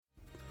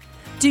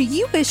Do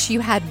you wish you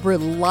had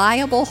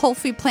reliable whole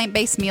food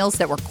plant-based meals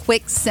that were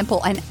quick,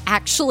 simple, and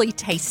actually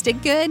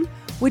tasted good?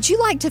 Would you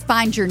like to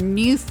find your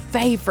new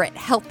favorite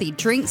healthy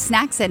drinks,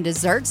 snacks, and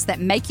desserts that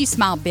make you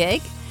smile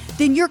big?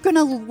 Then you're going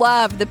to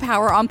love the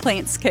Power on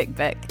Plants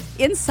cookbook.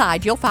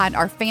 Inside, you'll find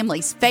our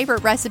family's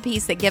favorite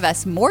recipes that give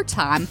us more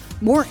time,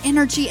 more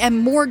energy, and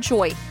more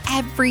joy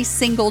every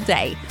single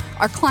day.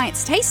 Our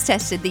clients taste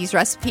tested these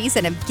recipes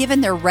and have given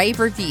their rave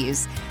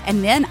reviews.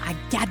 And then I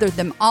gathered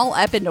them all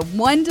up into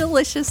one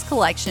delicious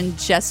collection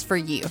just for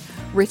you.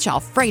 Rich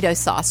Alfredo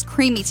sauce,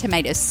 creamy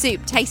tomato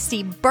soup,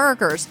 tasty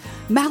burgers,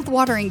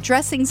 mouth-watering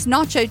dressings,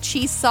 nacho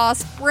cheese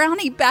sauce,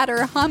 brownie batter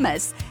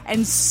hummus,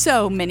 and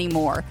so many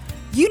more.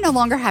 You no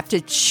longer have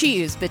to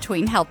choose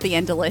between healthy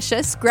and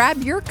delicious.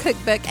 Grab your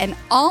cookbook and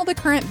all the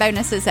current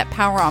bonuses at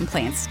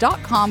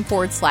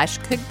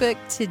poweronplants.com/cookbook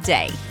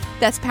today.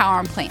 That's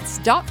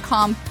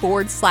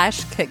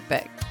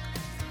poweronplants.com/cookbook.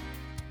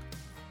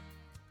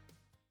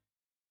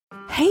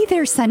 Hey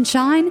there,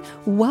 sunshine.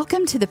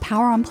 Welcome to the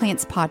Power on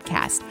Plants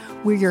podcast.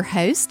 We're your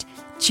host,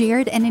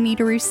 Jared and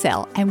Anita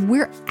Roussel, and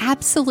we're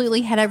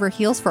absolutely head over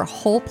heels for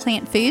whole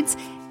plant foods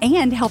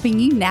and helping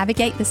you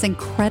navigate this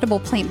incredible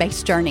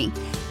plant-based journey.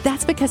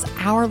 That's because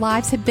our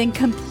lives have been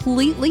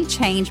completely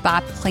changed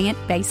by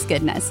plant-based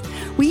goodness.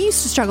 We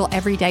used to struggle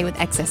every day with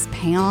excess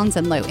pounds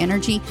and low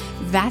energy,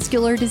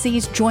 vascular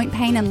disease, joint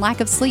pain, and lack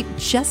of sleep,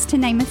 just to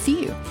name a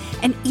few.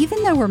 And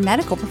even though we're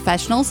medical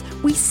professionals,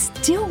 we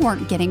still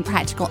weren't getting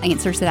practical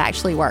answers that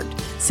actually worked.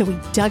 So we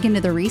dug into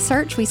the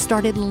research, we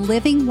started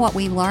living what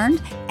we learned,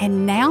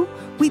 and now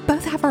we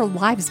both have our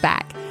lives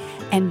back.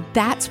 And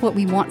that's what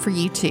we want for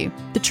you too.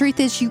 The truth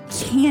is you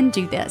can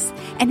do this,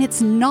 and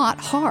it's not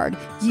hard.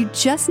 You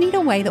just need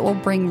a way that will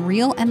bring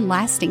real and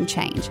lasting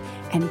change.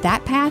 And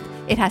that path,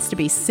 it has to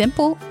be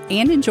simple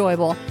and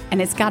enjoyable,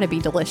 and it's got to be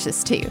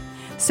delicious too.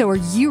 So are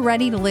you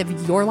ready to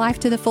live your life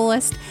to the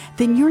fullest?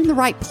 Then you're in the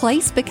right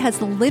place,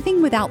 because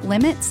living without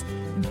limits,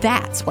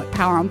 that's what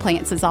Power on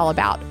Plants is all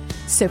about.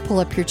 So pull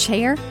up your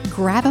chair,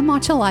 grab a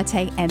matcha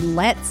latte, and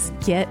let's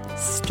get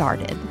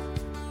started.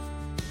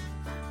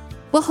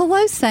 Well,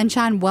 hello,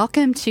 sunshine.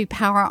 Welcome to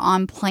Power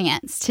on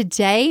Plants.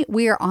 Today,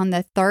 we are on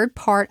the third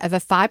part of a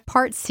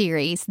 5-part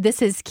series.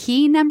 This is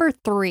key number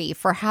 3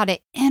 for how to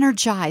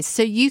energize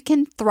so you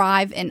can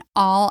thrive in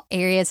all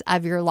areas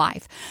of your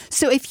life.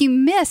 So if you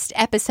missed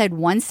episode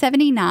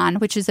 179,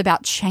 which is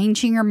about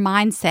changing your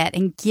mindset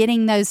and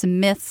getting those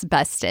myths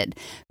busted,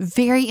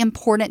 very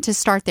important to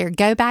start there.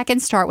 Go back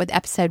and start with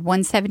episode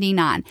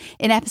 179.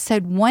 In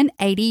episode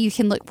 180, you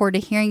can look forward to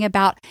hearing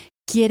about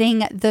getting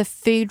the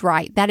food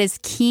right. That is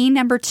key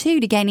number 2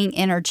 to gaining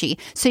energy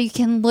so you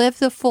can live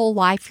the full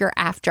life you're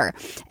after.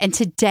 And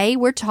today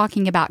we're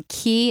talking about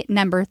key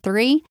number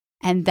 3,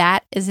 and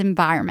that is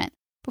environment.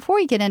 Before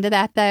we get into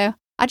that though,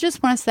 I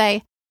just want to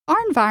say our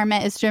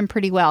environment is doing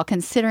pretty well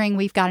considering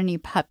we've got a new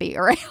puppy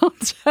around.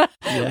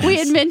 Yes. We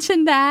had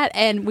mentioned that,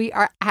 and we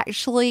are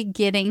actually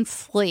getting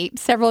sleep.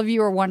 Several of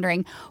you are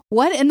wondering,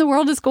 what in the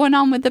world is going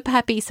on with the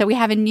puppy? So we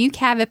have a new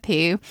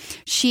Cavapoo.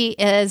 She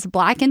is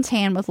black and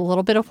tan with a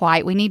little bit of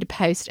white. We need to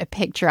post a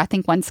picture. I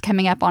think one's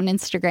coming up on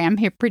Instagram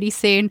here pretty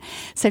soon.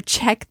 So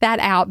check that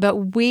out.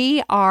 But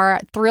we are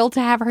thrilled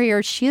to have her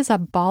here. She is a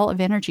ball of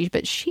energy,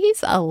 but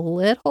she's a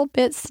little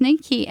bit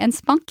sneaky and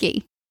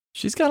spunky.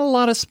 She's got a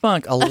lot of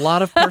spunk, a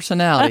lot of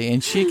personality,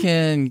 and she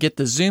can get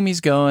the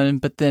zoomies going,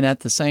 but then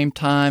at the same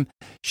time,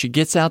 she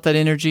gets out that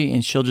energy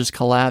and she'll just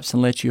collapse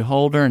and let you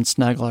hold her and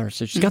snuggle her.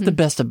 So she's got the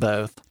best of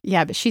both.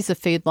 Yeah, but she's a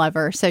food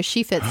lover, so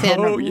she fits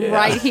in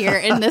right here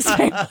in this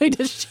family.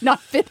 Does she not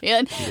fit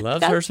in? She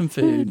loves her some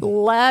food.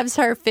 Loves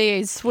her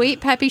food.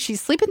 Sweet puppy. She's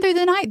sleeping through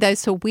the night, though,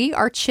 so we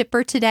are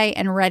chipper today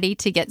and ready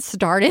to get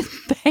started.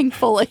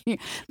 Thankfully,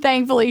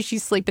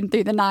 she's sleeping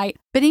through the night.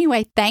 But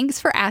anyway, thanks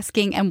for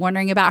asking and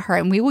wondering about her,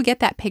 and we will get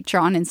that picture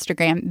on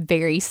Instagram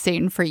very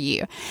soon for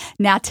you.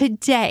 Now,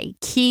 today,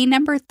 key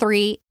number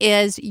 3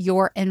 is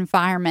your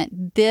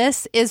environment.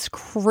 This is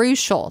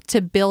crucial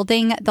to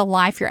building the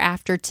life you're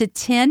after, to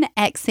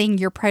 10xing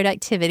your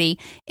productivity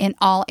in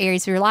all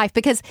areas of your life.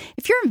 Because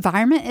if your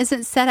environment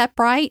isn't set up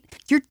right,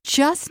 you're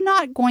just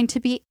not going to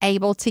be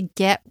able to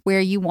get where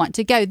you want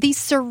to go. These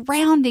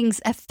surroundings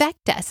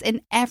affect us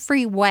in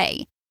every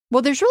way.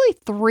 Well, there's really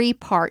 3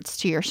 parts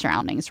to your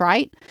surroundings,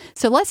 right?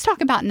 So let's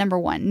talk about number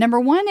 1. Number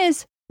 1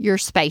 is your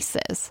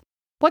spaces.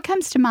 What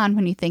comes to mind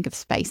when you think of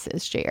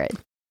spaces, Jared?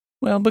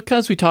 Well,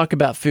 because we talk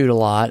about food a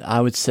lot,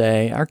 I would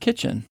say our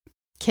kitchen,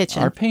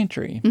 our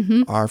pantry,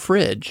 our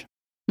fridge,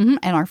 and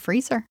our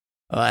freezer,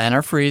 and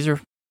our freezer,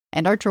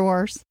 and our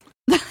drawers.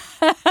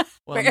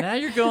 Well, now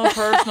you're going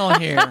personal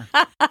here.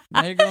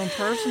 Now you're going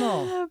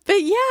personal.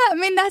 But yeah, I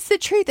mean, that's the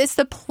truth. It's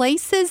the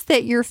places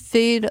that your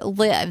food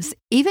lives,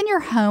 even your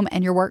home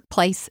and your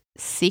workplace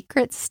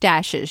secret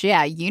stashes.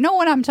 Yeah, you know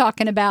what I'm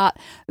talking about.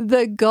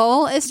 The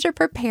goal is to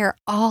prepare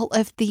all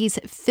of these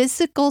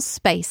physical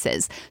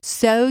spaces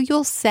so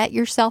you'll set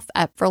yourself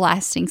up for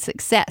lasting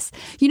success.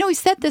 You know, we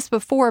said this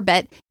before,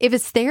 but if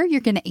it's there,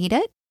 you're going to eat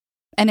it.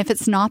 And if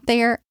it's not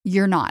there,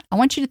 you're not. I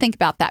want you to think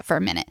about that for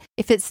a minute.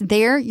 If it's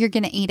there, you're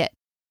going to eat it.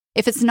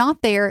 If it's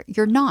not there,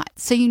 you're not.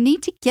 So you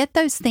need to get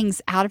those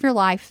things out of your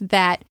life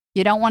that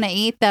you don't want to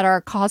eat, that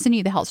are causing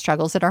you the health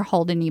struggles, that are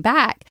holding you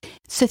back,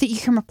 so that you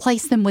can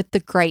replace them with the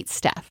great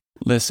stuff.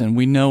 Listen,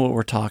 we know what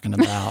we're talking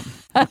about.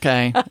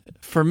 Okay.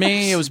 For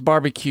me, it was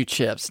barbecue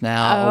chips.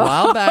 Now, a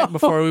while back,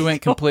 before we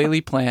went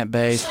completely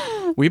plant-based,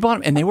 we bought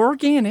them, and they were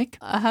organic.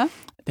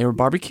 They were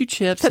barbecue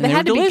chips, so and they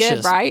had were to delicious. Be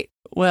good, right?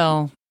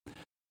 Well,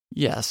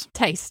 yes.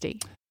 Tasty.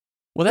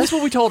 Well, that's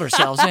what we told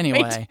ourselves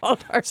anyway.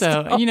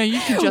 So, you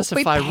can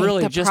justify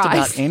really just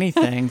about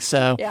anything.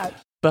 So,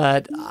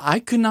 but I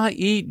could not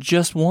eat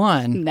just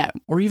one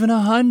or even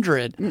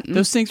 100.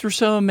 Those things were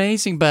so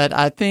amazing. But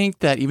I think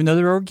that even though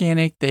they're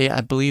organic,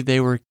 I believe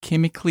they were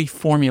chemically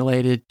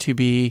formulated to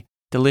be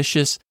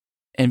delicious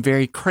and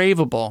very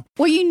craveable.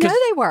 Well,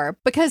 they were,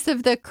 because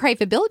of the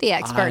craveability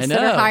experts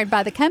that are hired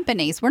by the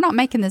companies. We're not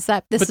making this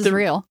up. This is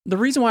real. The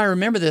reason why I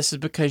remember this is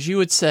because you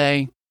would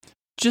say,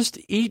 just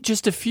eat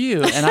just a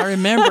few. And I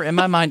remember in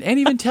my mind, and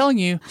even telling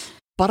you,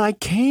 but I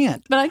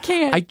can't.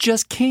 I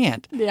just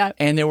can't. Yeah.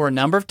 And there were a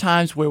number of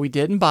times where we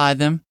didn't buy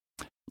them.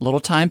 A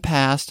little time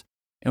passed,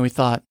 and we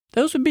thought,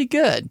 those would be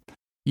good.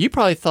 You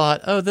probably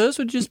thought, oh, those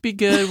would just be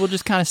good. We'll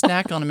just kind of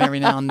snack on them every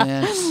now and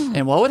then.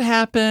 And what would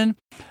happen?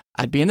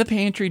 I'd be in the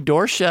pantry,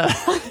 door shut.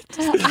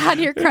 I'd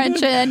hear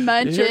crunching,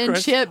 munching,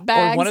 chip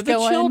bags. Or one of the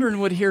children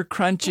would hear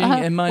crunching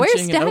and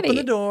munching and open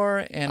the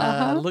door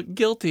and look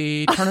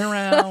guilty, turning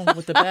around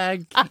with the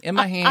bag in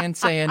my hand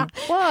saying,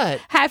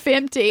 what? Half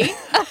empty.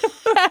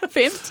 Half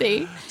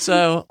empty.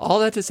 So all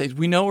that to say is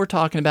we know what we're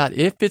talking about.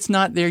 If it's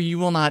not there, you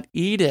will not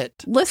eat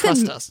it. Listen,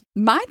 trust us.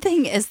 My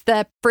thing is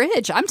the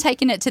fridge. I'm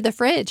taking it to the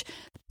fridge.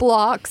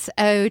 Blocks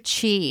o'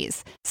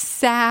 cheese,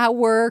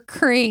 sour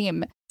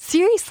cream.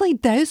 Seriously,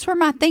 those were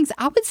my things.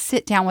 I would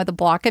sit down with a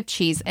block of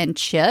cheese and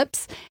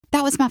chips.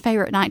 That was my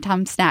favorite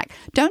nighttime snack.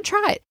 Don't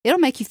try it. It'll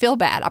make you feel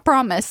bad. I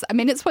promise. I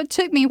mean, it's what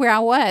took me where I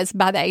was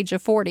by the age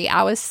of 40.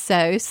 I was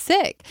so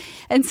sick.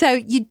 And so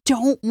you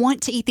don't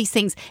want to eat these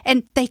things.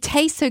 And they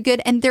taste so good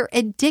and they're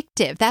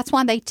addictive. That's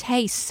why they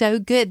taste so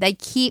good. They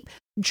keep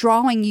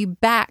drawing you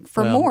back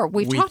for more.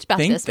 We've talked about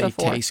this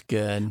before. They taste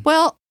good.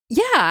 Well,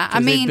 yeah, I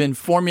mean, they've been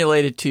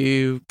formulated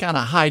to kind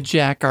of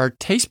hijack our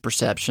taste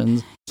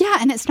perceptions. Yeah,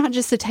 and it's not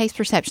just the taste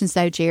perceptions,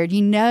 though, Jared.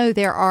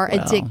 There are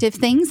addictive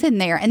things in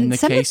there, and the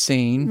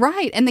casein,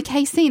 right? And the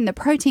casein, the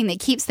protein that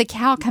keeps the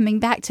cow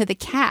coming back to the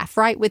calf,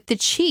 right? With the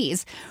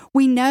cheese,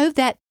 we know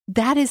that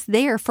is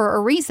there for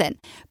a reason,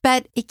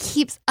 but it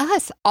keeps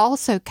us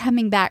also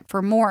coming back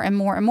for more and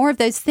more and more of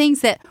those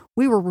things that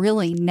we were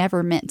really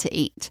never meant to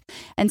eat.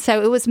 And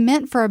so it was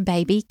meant for a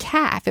baby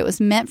calf. It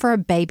was meant for a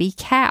baby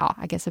cow.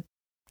 I guess a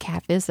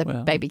calf is a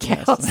baby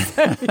cow. Yes.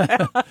 So,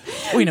 yeah.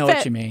 We know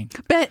what you mean.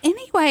 But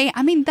anyway,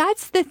 I mean,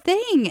 that's the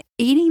thing.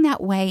 Eating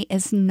that way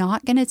is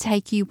not going to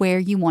take you where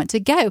you want to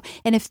go.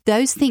 And if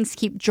those things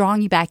keep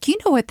drawing you back, you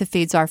know what the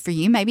foods are for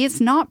you. Maybe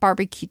it's not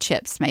barbecue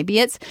chips. Maybe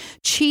it's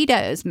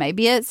Cheetos.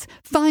 Maybe it's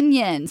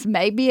Funyuns.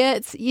 Maybe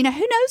it's, who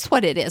knows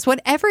what it is.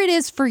 Whatever it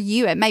is for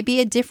you, it may be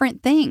a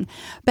different thing.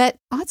 But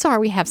odds are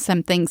we have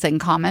some things in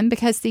common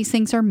because these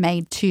things are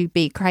made to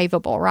be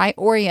craveable, right?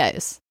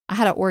 Oreos. I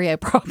had an Oreo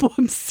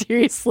problem,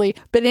 seriously.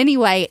 But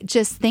anyway,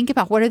 just think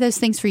about what are those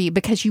things for you,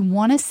 because you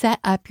want to set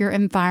up your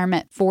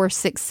environment for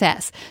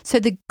success. So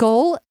the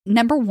goal,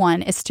 number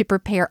one, is to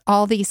prepare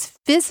all these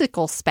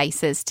physical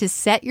spaces to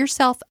set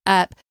yourself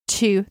up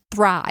to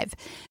thrive.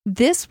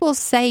 This will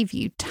save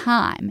you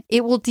time.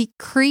 It will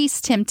decrease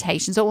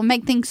temptations. It will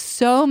make things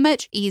so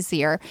much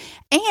easier.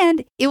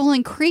 And it will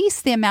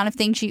increase the amount of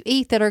things you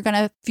eat that are going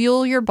to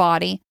fuel your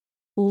body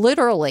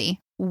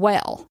literally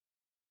well,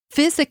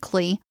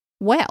 physically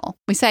well.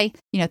 We say,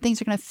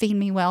 things are going to feed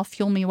me well,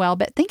 fuel me well,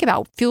 but think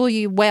about fuel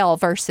you well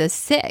versus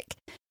sick.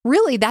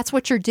 Really, that's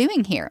what you're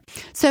doing here.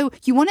 So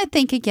you want to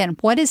think again,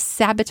 what is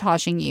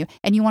sabotaging you?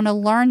 And you want to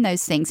learn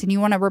those things and you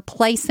want to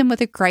replace them with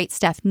the great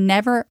stuff.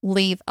 Never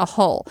leave a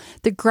hole.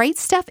 The great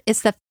stuff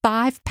is the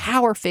 5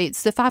 power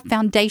foods, the 5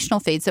 foundational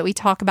foods that we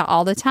talk about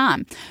all the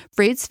time.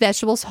 Fruits,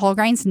 vegetables, whole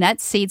grains,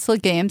 nuts, seeds,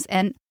 legumes,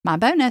 and my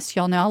bonus,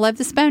 y'all know I love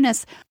this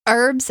bonus,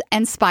 herbs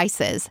and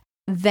spices.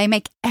 They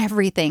make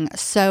everything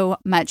so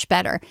much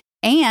better.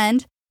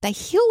 And they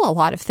heal a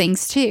lot of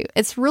things too.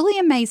 It's really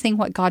amazing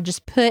what God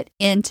just put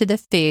into the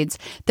foods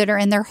that are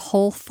in their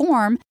whole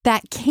form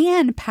that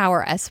can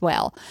power us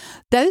well.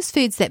 Those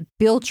foods that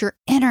build your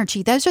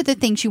energy, those are the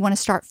things you want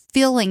to start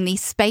filling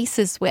these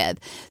spaces with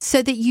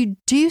so that you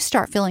do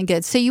start feeling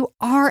good. So you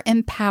are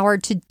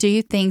empowered to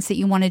do things that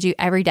you want to do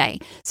every day.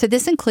 So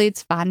this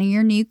includes finding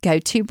your new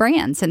go-to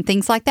brands and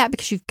things like that,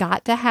 because you've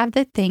got to have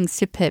the things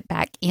to put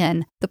back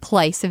in the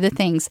place of the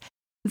things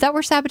that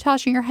were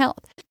sabotaging your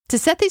health. To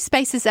set these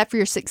spaces up for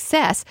your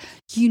success,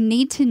 you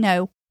need to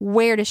know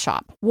where to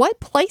shop. What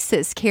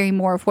places carry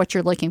more of what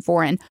you're looking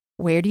for, and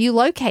where do you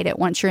locate it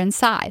once you're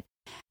inside?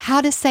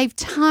 How to save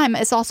time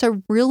is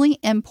also really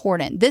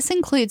important. This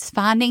includes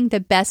finding the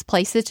best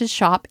places to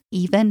shop,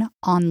 even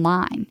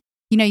online.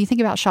 You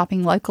think about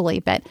shopping locally,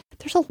 but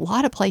there's a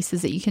lot of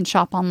places that you can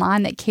shop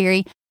online that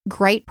carry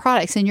great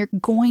products, and you're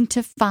going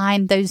to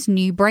find those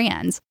new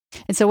brands.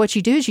 And so what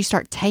you do is you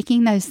start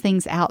taking those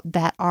things out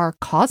that are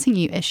causing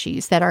you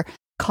issues, that are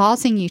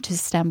causing you to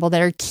stumble,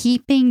 that are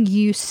keeping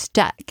you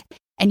stuck.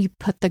 And you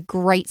put the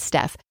great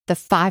stuff, the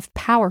 5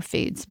 power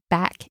foods,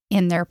 back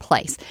in their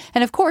place.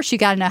 And of course, you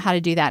got to know how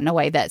to do that in a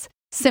way that's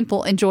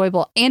simple,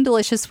 enjoyable, and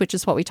delicious, which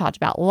is what we talked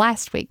about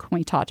last week when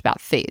we talked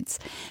about foods.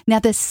 Now,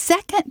 the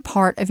second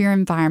part of your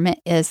environment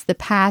is the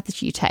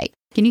paths you take.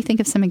 Can you think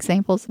of some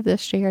examples of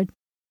this, Jared?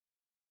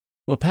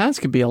 Well, paths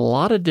could be a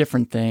lot of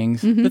different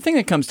things. The thing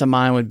that comes to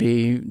mind would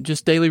be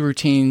just daily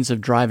routines of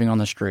driving on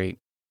the street.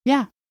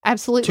 Yeah,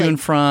 absolutely. To and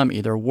from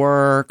either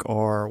work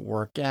or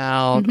work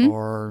out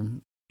or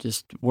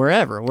just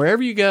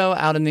wherever you go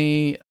out in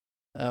the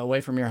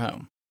away from your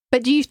home.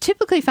 But do you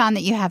typically find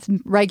that you have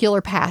regular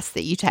paths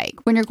that you take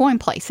when you're going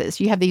places?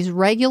 You have these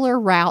regular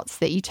routes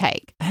that you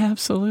take.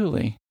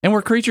 Absolutely. And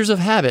we're creatures of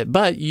habit,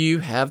 but you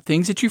have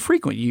things that you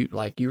frequent. You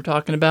were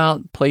talking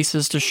about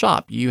places to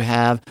shop. You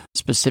have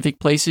specific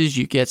places,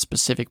 you get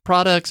specific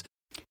products.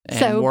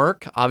 And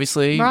work,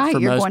 obviously, for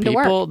most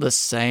people, the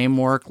same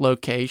work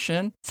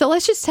location. So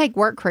let's just take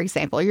work, for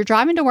example. You're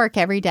driving to work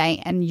every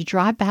day and you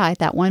drive by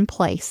that one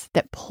place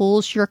that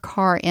pulls your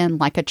car in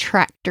like a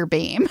tractor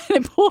beam.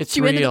 And it pulls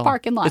you into the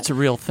parking lot. It's a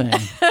real thing.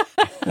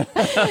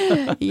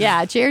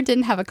 Yeah, Jared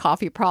didn't have a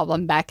coffee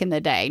problem back in the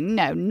day.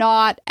 No,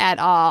 not at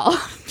all.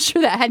 I'm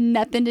sure that had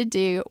nothing to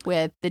do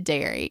with the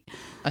dairy.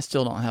 I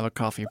still don't have a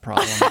coffee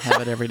problem. I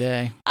have it every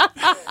day.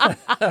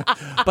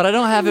 But I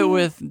don't have it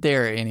with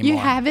dairy anymore. You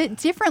have it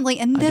differently.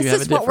 And this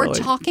is what we're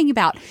talking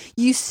about.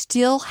 You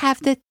still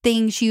have the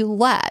things you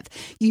love.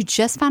 You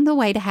just find a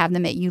way to have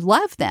them that you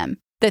love them,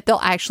 that they'll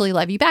actually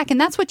love you back. And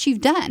that's what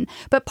you've done.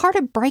 But part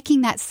of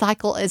breaking that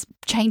cycle is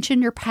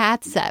changing your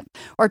paths up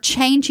or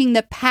changing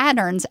the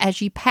patterns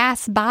as you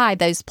pass by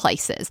those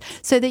places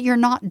so that you're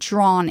not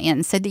drawn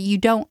in, so that you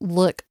don't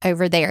look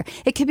over there.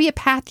 It could be a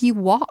path you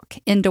walk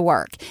into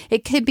work.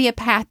 It could be a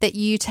path that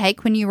you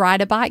take when you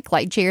ride a bike,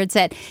 like Jared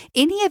said.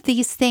 Any of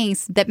these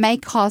things that may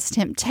cause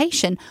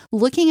temptation,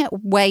 looking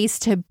at ways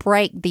to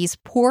break these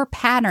poor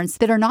patterns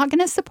that are not going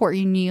to support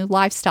your new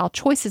lifestyle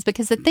choices.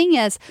 Because the thing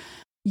is,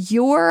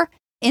 your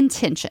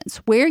intentions,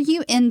 where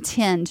you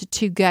intend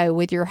to go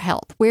with your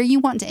health, where you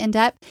want to end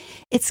up,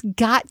 it's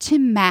got to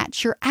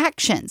match your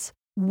actions,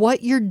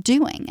 what you're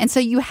doing. And so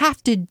you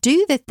have to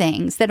do the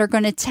things that are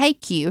going to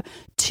take you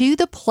to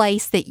the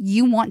place that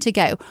you want to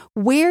go.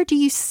 Where do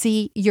you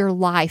see your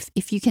life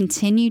if you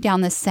continue down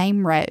the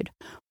same road?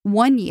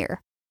 1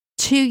 year,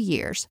 2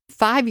 years,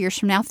 5 years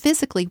from now,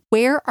 physically,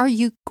 where are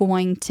you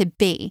going to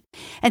be?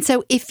 And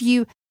so if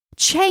you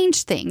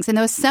change things, and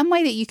there was some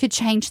way that you could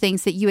change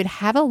things, that you would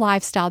have a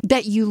lifestyle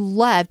that you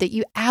loved, that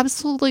you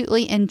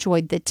absolutely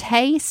enjoyed the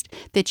taste,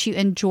 that you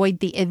enjoyed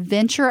the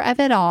adventure of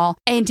it all,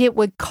 and it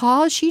would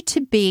cause you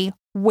to be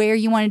where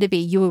you wanted to be.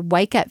 You would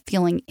wake up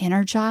feeling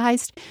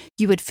energized,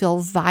 you would feel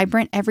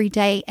vibrant every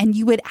day, and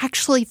you would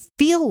actually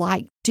feel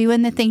like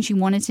doing the things you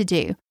wanted to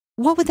do.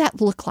 What would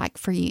that look like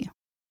for you?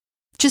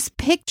 Just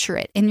picture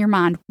it in your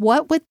mind.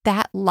 What would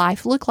that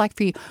life look like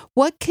for you?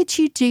 What could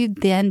you do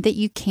then that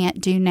you can't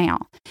do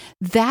now?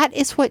 That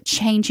is what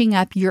changing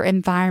up your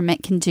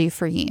environment can do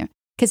for you.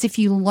 Because if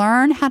you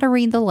learn how to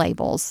read the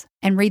labels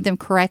and read them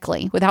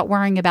correctly without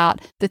worrying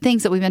about the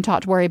things that we've been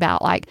taught to worry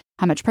about, like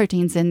how much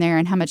protein's in there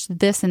and how much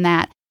this and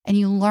that, and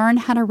you learn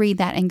how to read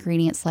that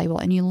ingredients label,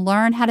 and you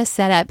learn how to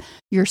set up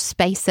your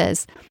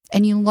spaces,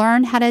 and you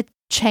learn how to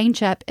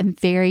change up and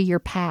vary your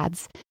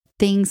paths,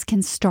 things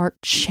can start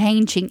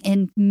changing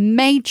in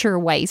major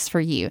ways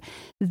for you.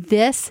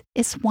 This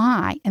is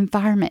why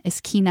environment is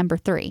key number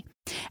 3.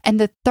 And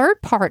the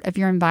third part of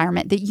your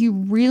environment that you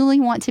really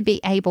want to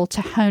be able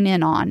to hone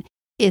in on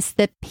is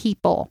the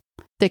people,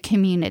 the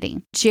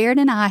community. Jared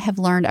and I have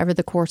learned over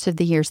the course of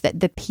the years that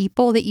the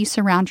people that you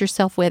surround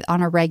yourself with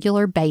on a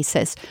regular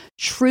basis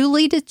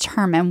truly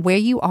determine where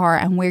you are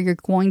and where you're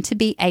going to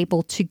be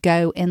able to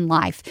go in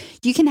life.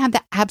 You can have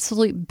the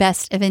absolute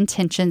best of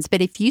intentions,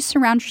 but if you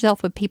surround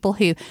yourself with people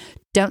who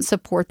don't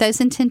support those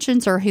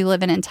intentions or who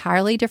live an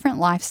entirely different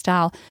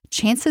lifestyle,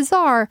 chances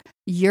are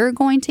you're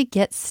going to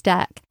get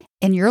stuck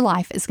and your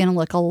life is going to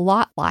look a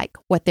lot like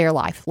what their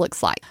life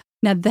looks like.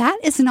 Now, that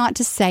is not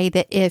to say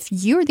that if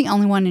you're the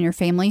only one in your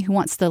family who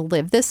wants to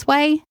live this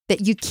way,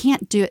 that you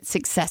can't do it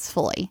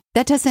successfully.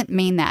 That doesn't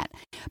mean that.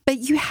 But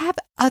you have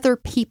other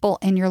people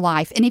in your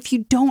life. And if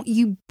you don't,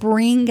 you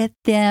bring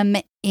them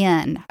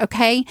in,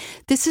 okay?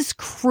 This is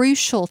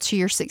crucial to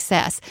your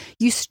success.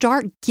 You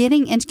start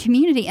getting into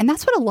community. And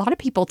that's what a lot of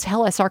people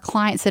tell us, our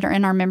clients that are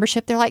in our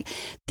membership. They're like,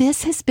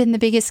 this has been the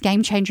biggest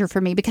game changer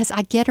for me because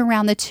I get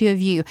around the two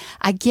of you.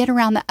 I get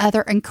around the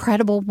other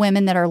incredible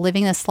women that are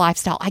living this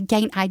lifestyle. I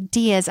gain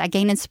ideas, I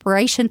gain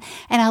inspiration,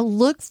 and I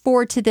look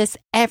forward to this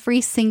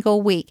every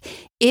single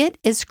week. It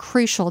is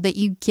crucial that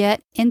you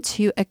get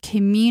into a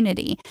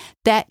community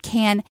that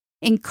can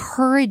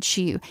encourage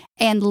you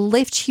and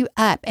lift you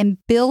up and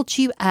build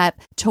you up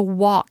to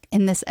walk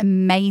in this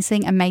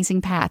amazing,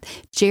 amazing path.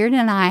 Jared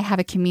and I have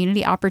a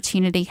community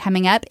opportunity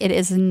coming up. It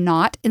is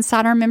not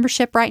inside our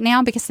membership right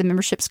now because the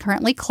membership's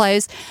currently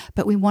closed,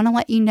 but we want to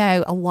let you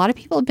know a lot of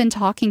people have been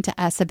talking to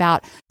us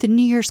about the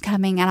New Year's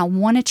coming and I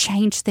want to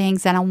change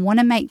things and I want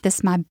to make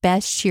this my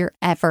best year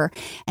ever.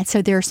 And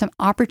so there are some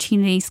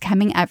opportunities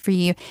coming up for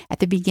you at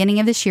the beginning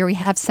of this year. We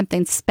have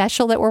something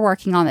special that we're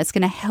working on that's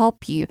going to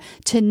help you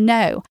to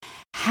know,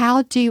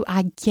 how do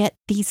I get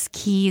these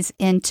keys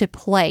into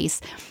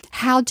place?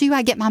 How do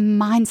I get my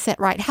mindset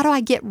right? How do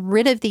I get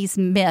rid of these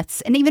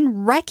myths and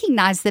even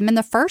recognize them in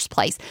the first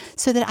place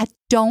so that I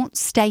don't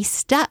stay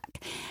stuck?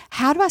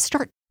 How do I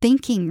start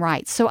thinking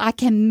right so I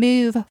can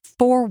move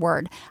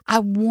forward? I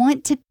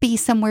want to be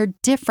somewhere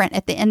different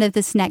at the end of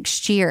this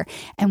next year.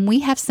 And we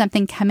have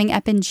something coming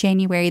up in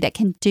January that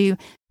can do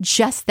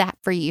just that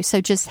for you.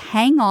 So just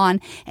hang on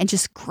and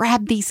just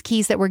grab these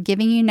keys that we're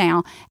giving you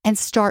now and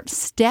start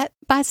step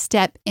by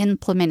step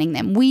implementing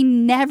them. We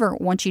never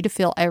want you to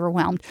feel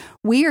overwhelmed.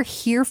 We are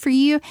here for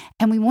you.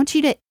 And we want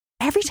you to,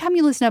 every time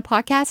you listen to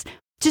a podcast,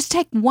 just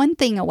take one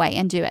thing away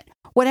and do it.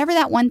 Whatever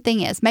that one thing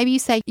is. Maybe you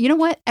say, you know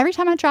what? Every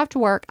time I drive to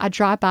work, I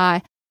drive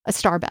by a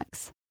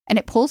Starbucks and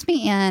it pulls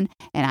me in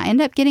and I end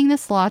up getting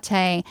this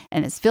latte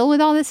and it's filled with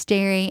all this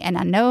dairy and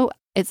I know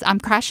I'm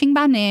crashing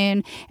by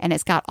noon and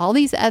it's got all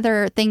these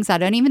other things I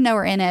don't even know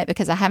are in it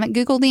because I haven't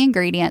Googled the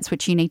ingredients,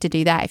 which you need to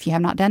do that if you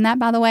have not done that,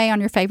 by the way,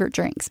 on your favorite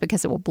drinks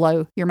because it will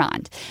blow your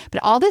mind.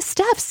 But all this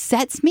stuff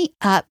sets me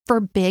up for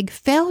big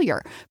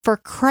failure, for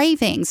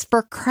cravings,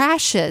 for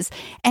crashes,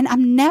 and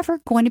I'm never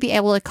going to be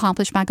able to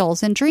accomplish my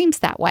goals and dreams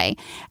that way.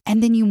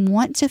 And then you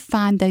want to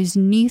find those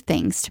new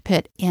things to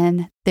put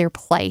in their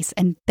place.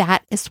 And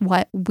that is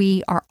what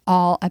we are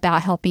all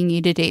about helping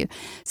you to do.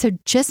 So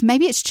just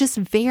maybe it's just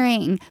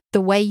varying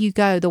the way you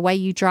go, the way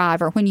you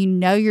drive, or when you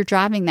know you're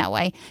driving that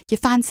way, you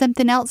find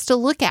something else to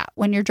look at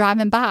when you're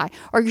driving by,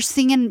 or you're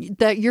singing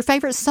your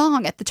favorite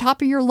song at the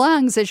top of your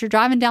lungs as you're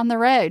driving down the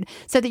road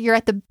so that you're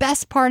at the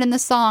best part in the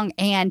song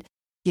and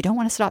you don't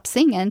want to stop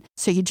singing.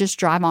 So you just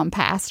drive on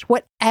past.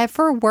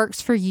 Whatever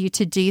works for you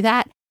to do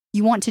that,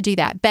 you want to do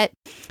that. But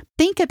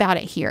think about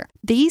it here.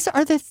 These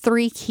are the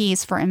 3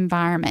 keys for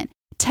environment.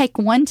 Take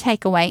one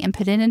takeaway and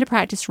put it into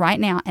practice right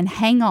now and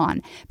hang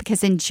on,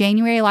 because in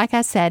January, like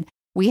I said,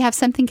 we have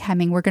something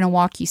coming. We're going to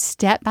walk you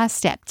step by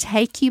step,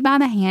 take you by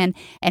the hand,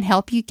 and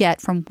help you get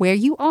from where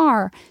you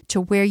are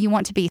to where you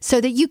want to be so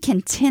that you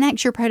can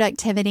 10x your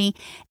productivity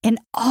in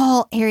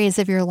all areas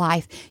of your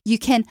life. You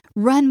can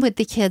run with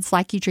the kids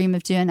like you dream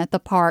of doing at the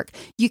park.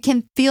 You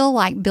can feel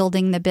like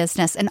building the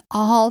business and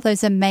all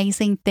those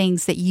amazing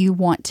things that you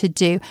want to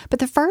do. But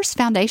the first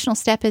foundational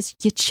step is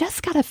you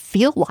just got to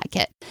feel like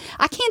it.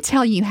 I can't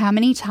tell you how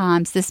many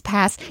times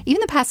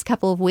even the past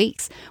couple of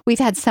weeks, we've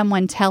had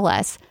someone tell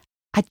us,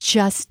 I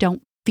just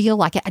don't feel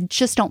like it. I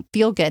just don't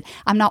feel good.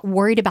 I'm not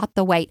worried about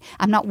the weight.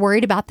 I'm not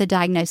worried about the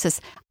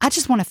diagnosis. I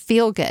just want to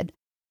feel good.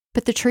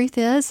 But the truth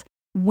is,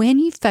 when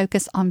you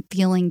focus on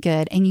feeling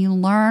good and you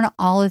learn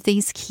all of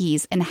these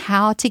keys and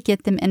how to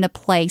get them into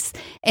place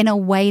in a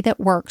way that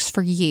works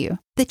for you,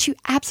 that you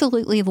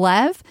absolutely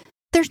love,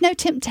 there's no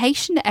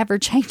temptation to ever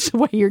change the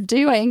way you're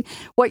doing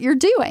what you're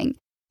doing.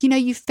 You know,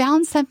 you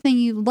found something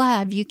you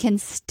love, you can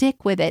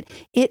stick with it.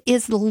 It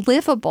is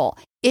livable.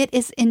 It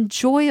is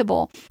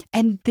enjoyable.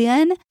 And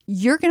then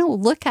you're going to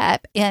look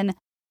up in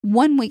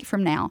 1 week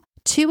from now,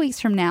 2 weeks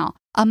from now,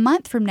 a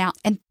month from now,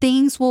 and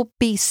things will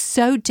be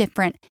so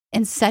different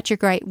in such a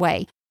great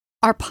way.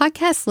 Our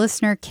podcast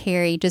listener,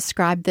 Carrie,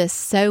 described this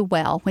so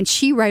well when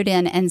she wrote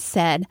in and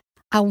said,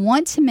 I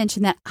want to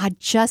mention that I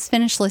just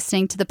finished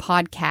listening to the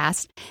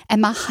podcast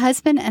and my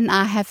husband and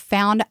I have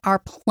found our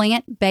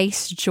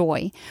plant-based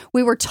joy.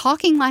 We were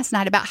talking last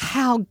night about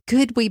how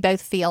good we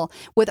both feel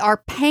with our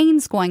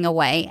pains going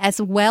away,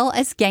 as well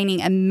as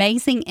gaining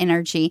amazing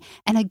energy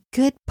and a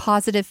good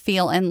positive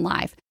feel in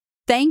life.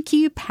 Thank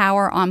you,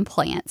 Power on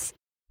Plants.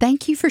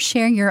 Thank you for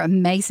sharing your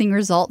amazing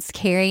results,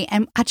 Carrie.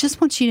 And I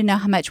just want you to know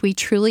how much we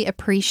truly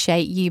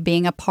appreciate you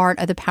being a part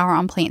of the Power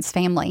on Plants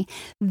family.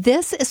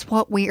 This is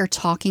what we are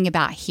talking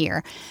about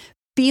here.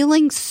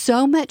 Feeling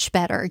so much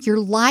better, your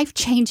life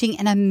changing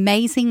in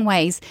amazing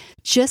ways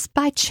just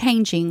by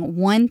changing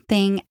one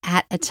thing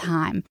at a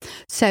time.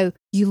 So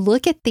you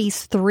look at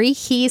these 3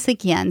 keys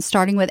again,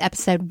 starting with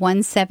episode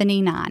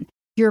 179,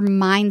 your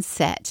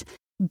mindset.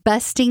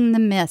 Busting the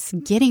myths,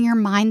 getting your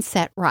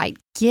mindset right,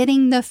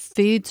 getting the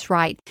foods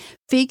right,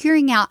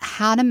 figuring out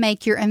how to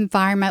make your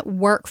environment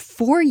work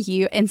for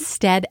you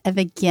instead of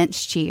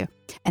against you.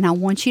 And I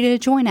want you to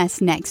join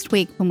us next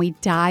week when we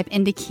dive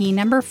into key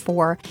number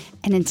 4.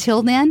 And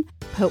until then,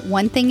 put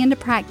one thing into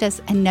practice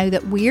and know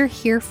that we're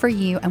here for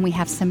you and we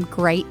have some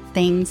great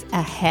things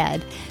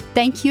ahead.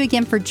 Thank you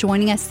again for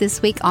joining us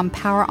this week on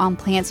Power on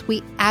Plants.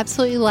 We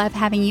absolutely love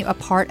having you a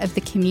part of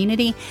the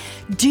community.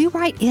 Do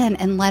write in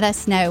and let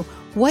us know,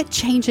 What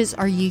changes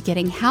are you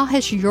getting? How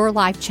has your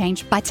life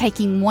changed by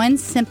taking one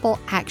simple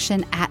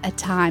action at a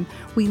time?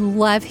 We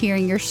love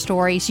hearing your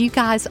stories. You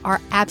guys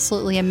are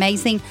absolutely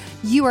amazing.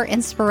 You are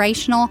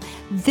inspirational.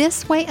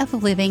 This way of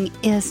living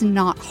is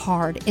not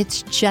hard.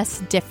 It's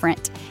just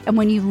different. And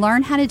when you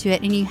learn how to do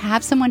it and you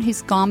have someone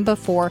who's gone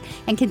before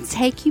and can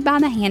take you by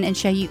the hand and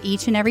show you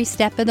each and every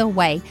step of the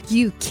way,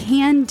 you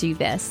can do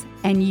this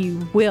and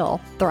you will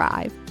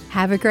thrive.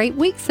 Have a great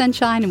week,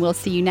 sunshine, and we'll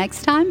see you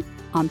next time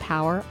on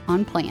Power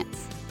on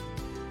Plants.